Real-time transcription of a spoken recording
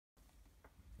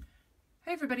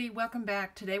Hi everybody, welcome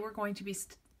back. Today we're going to be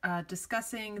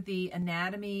discussing the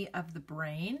anatomy of the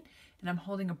brain, and I'm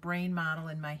holding a brain model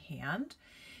in my hand.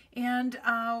 And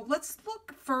let's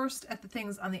look first at the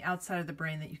things on the outside of the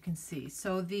brain that you can see.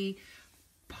 So the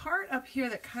part up here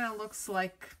that kind of looks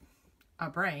like a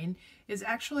brain is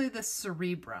actually the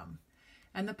cerebrum.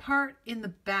 And the part in the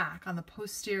back on the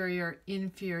posterior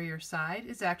inferior side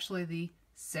is actually the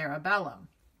cerebellum.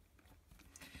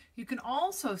 You can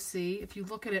also see, if you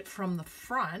look at it from the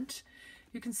front,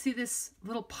 you can see this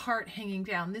little part hanging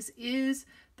down. This is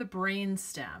the brain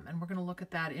stem, and we're going to look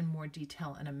at that in more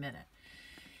detail in a minute.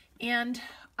 And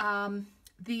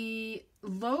the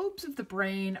lobes of the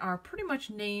brain are pretty much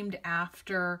named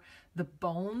after the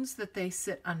bones that they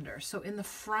sit under. So in the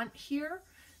front here,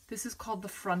 this is called the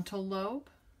frontal lobe.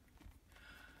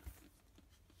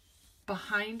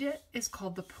 Behind it is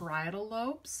called the parietal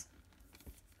lobes.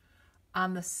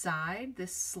 On the side,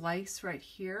 this slice right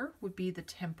here would be the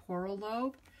temporal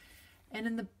lobe, and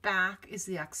in the back is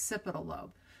the occipital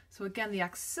lobe. So again, the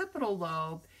occipital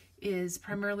lobe is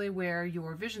primarily where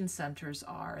your vision centers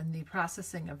are and the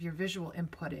processing of your visual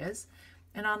input is.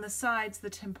 And on the sides, the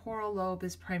temporal lobe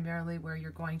is primarily where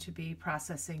you're going to be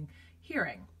processing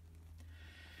hearing.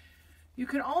 You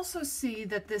can also see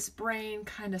that this brain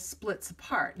kind of splits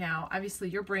apart. Now, obviously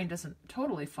your brain doesn't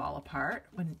totally fall apart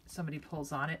when somebody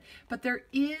pulls on it, but there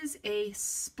is a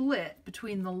split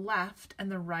between the left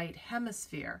and the right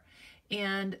hemisphere.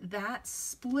 And that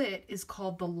split is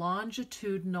called the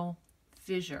longitudinal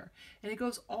fissure. And it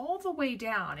goes all the way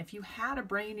down. If you had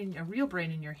a real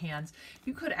brain in your hands,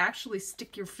 you could actually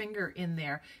stick your finger in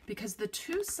there because the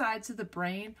two sides of the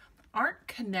brain aren't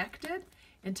connected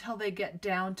until they get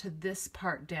down to this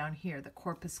part down here, the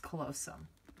corpus callosum.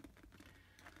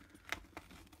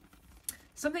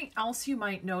 Something else you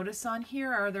might notice on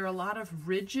here are there are a lot of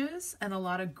ridges and a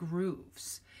lot of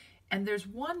grooves. And there's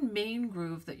one main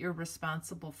groove that you're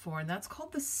responsible for, and that's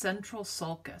called the central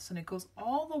sulcus. And it goes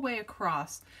all the way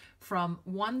across from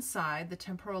one side, the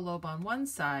temporal lobe on one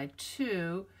side,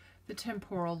 to the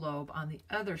temporal lobe on the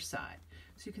other side.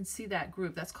 So you can see that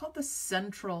groove. That's called the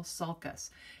central sulcus.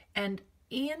 And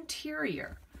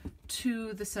anterior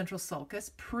to the central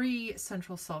sulcus,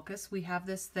 pre-central sulcus, we have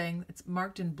this thing, it's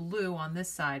marked in blue on this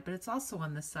side, but it's also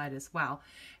on this side as well.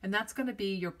 And that's going to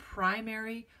be your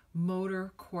primary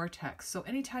motor cortex. So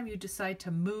anytime you decide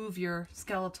to move your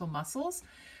skeletal muscles,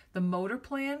 the motor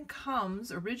plan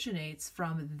originates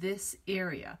from this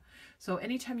area. So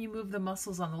anytime you move the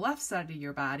muscles on the left side of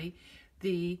your body,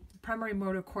 the primary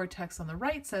motor cortex on the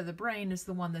right side of the brain is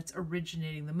the one that's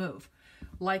originating the move.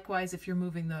 Likewise, if you're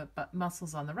moving the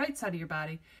muscles on the right side of your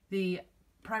body, the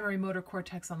primary motor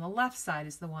cortex on the left side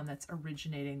is the one that's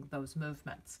originating those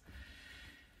movements.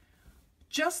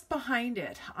 Just behind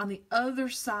it, on the other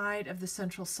side of the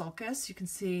central sulcus, you can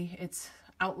see it's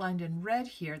outlined in red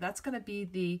here. That's going to be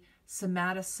the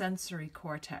somatosensory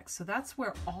cortex. So that's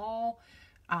where all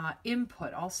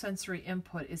all sensory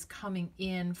input is coming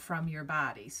in from your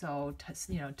body. So,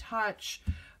 touch,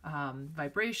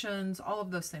 vibrations, all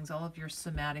of those things, all of your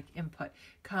somatic input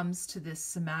comes to this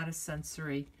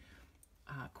somatosensory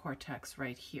cortex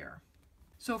right here.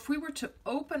 So if we were to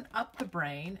open up the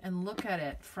brain and look at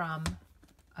it from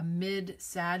a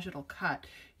mid-sagittal cut,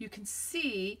 you can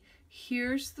see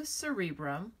here's the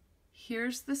cerebrum,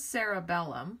 here's the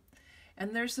cerebellum,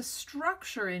 and there's a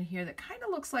structure in here that kind of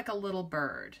looks like a little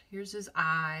bird. Here's his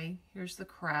eye, here's the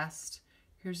crest,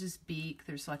 here's his beak,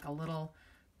 there's like a little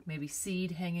maybe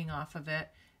seed hanging off of it,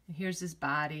 and here's his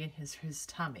body and his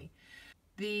tummy.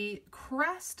 The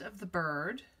crest of the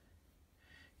bird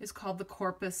is called the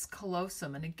corpus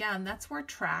callosum, and again, that's where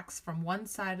tracks from one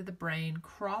side of the brain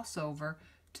cross over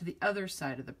to the other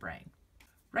side of the brain.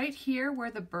 Right here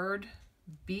where the bird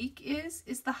beak is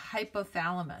the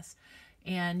hypothalamus.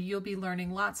 And you'll be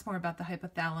learning lots more about the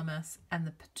hypothalamus and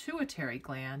the pituitary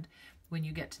gland when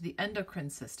you get to the endocrine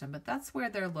system, but that's where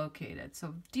they're located.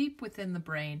 So deep within the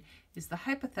brain is the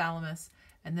hypothalamus,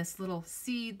 and this little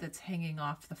seed that's hanging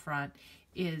off the front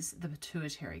is the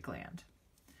pituitary gland.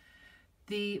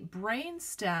 The brain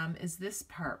stem is this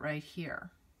part right here.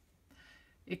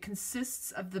 It consists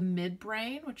of the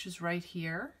midbrain, which is right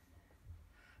here,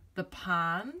 the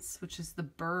pons, which is the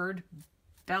bird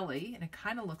belly, and it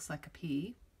kind of looks like a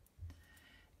pea,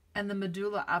 and the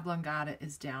medulla oblongata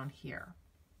is down here.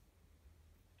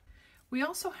 We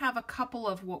also have a couple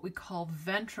of what we call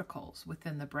ventricles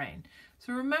within the brain.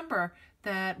 So remember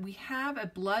that we have a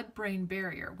blood-brain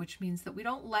barrier, which means that we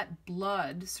don't let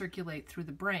blood circulate through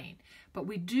the brain, but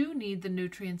we do need the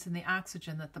nutrients and the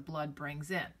oxygen that the blood brings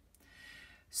in.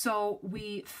 So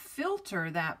we filter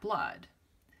that blood,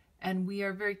 and we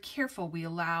are very careful. We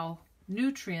allow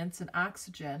nutrients and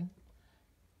oxygen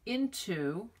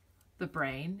into the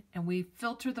brain, and we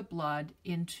filter the blood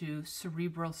into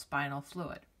cerebrospinal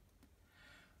fluid.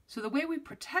 So the way we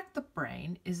protect the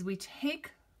brain is we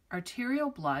take arterial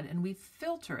blood and we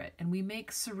filter it, and we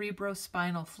make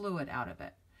cerebrospinal fluid out of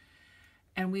it.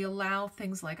 And we allow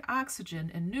things like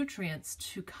oxygen and nutrients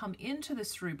to come into the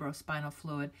cerebrospinal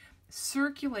fluid,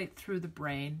 circulate through the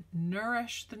brain,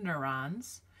 nourish the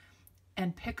neurons,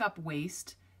 and pick up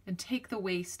waste and take the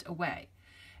waste away.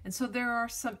 And so there are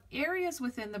some areas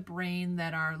within the brain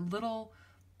that are little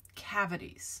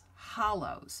cavities,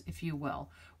 hollows, if you will,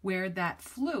 where that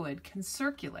fluid can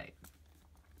circulate.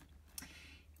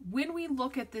 When we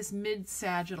look at this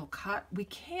mid-sagittal cut, we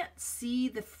can't see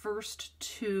the first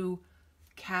two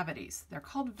cavities. They're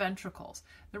called ventricles.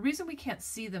 The reason we can't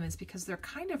see them is because they're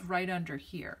kind of right under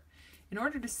here. In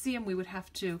order to see them, we would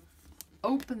have to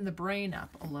open the brain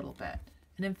up a little bit.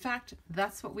 And in fact,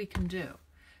 that's what we can do.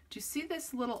 Do you see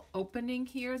this little opening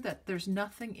here that there's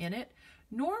nothing in it?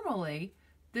 Normally,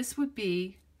 this would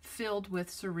be filled with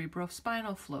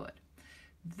cerebrospinal fluid.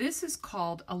 This is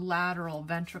called a lateral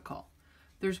ventricle.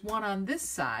 There's one on this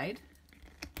side,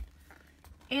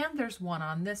 and there's one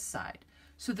on this side.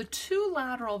 So the two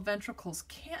lateral ventricles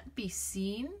can't be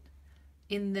seen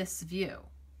in this view.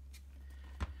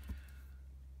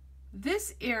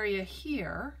 This area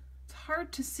here, it's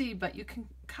hard to see, but you can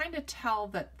kind of tell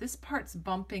that this part's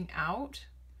bumping out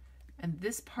and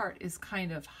this part is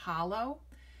kind of hollow.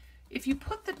 If you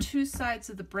put the two sides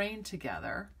of the brain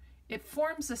together, it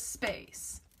forms a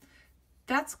space.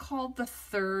 That's called the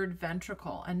third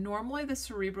ventricle, and normally the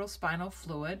cerebrospinal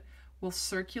fluid will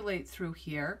circulate through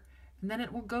here, and then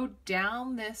it will go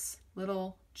down this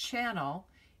little channel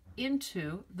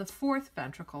into the fourth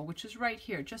ventricle, which is right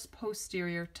here, just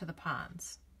posterior to the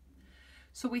pons.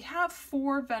 So we have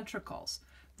four ventricles,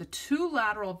 the two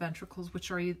lateral ventricles,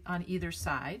 which are on either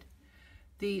side,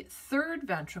 the third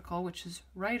ventricle, which is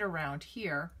right around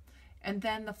here, and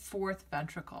then the fourth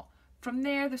ventricle. From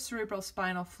there, the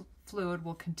cerebrospinal fluid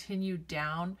will continue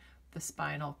down the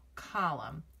spinal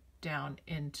column, down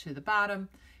into the bottom.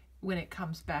 When it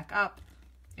comes back up,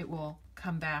 it will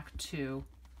come back to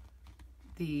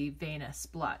the venous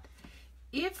blood.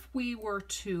 If we were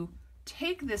to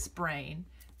take this brain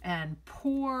and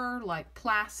pour like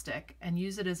plastic and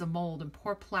use it as a mold and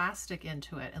pour plastic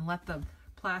into it and let the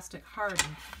plastic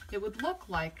harden, it would look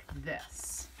like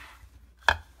this.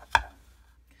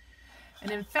 And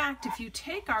in fact, if you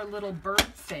take our little bird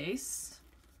face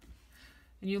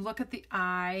and you look at the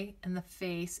eye and the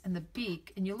face and the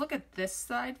beak, and you look at this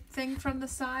side thing from the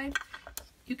side,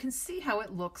 you can see how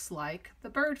it looks like the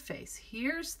bird face.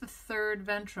 Here's the third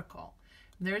ventricle.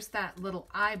 And there's that little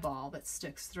eyeball that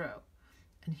sticks through.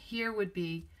 And here would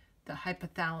be the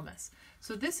hypothalamus.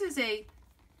 So this is a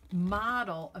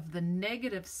model of the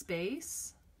negative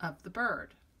space of the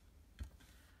bird.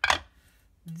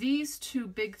 These two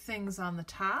big things on the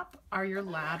top are your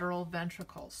lateral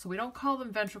ventricles. So we don't call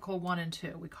them ventricle 1 and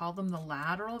 2. We call them the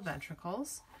lateral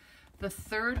ventricles. The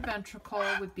third ventricle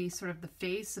would be sort of the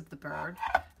face of the bird,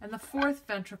 and the fourth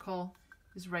ventricle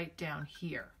is right down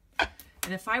here.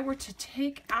 And if I were to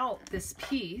take out this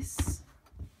piece,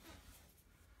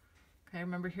 okay,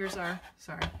 remember here's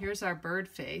our bird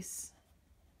face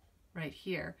right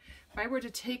here. If I were to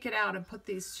take it out and put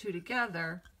these two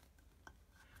together,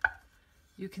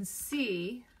 you can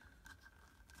see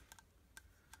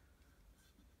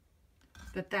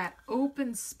that that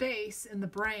open space in the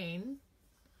brain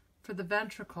for the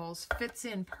ventricles fits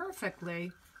in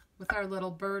perfectly with our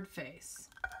little bird face.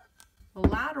 The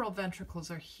lateral ventricles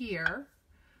are here,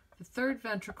 the third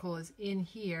ventricle is in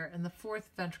here, and the fourth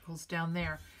ventricle is down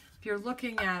there. If you're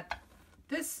looking at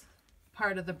this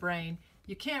part of the brain,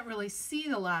 you can't really see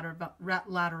the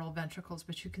lateral ventricles,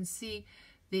 but you can see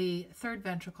the third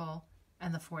ventricle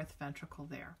and the fourth ventricle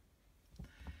there.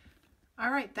 All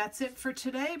right, that's it for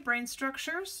today, brain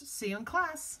structures. See you in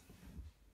class.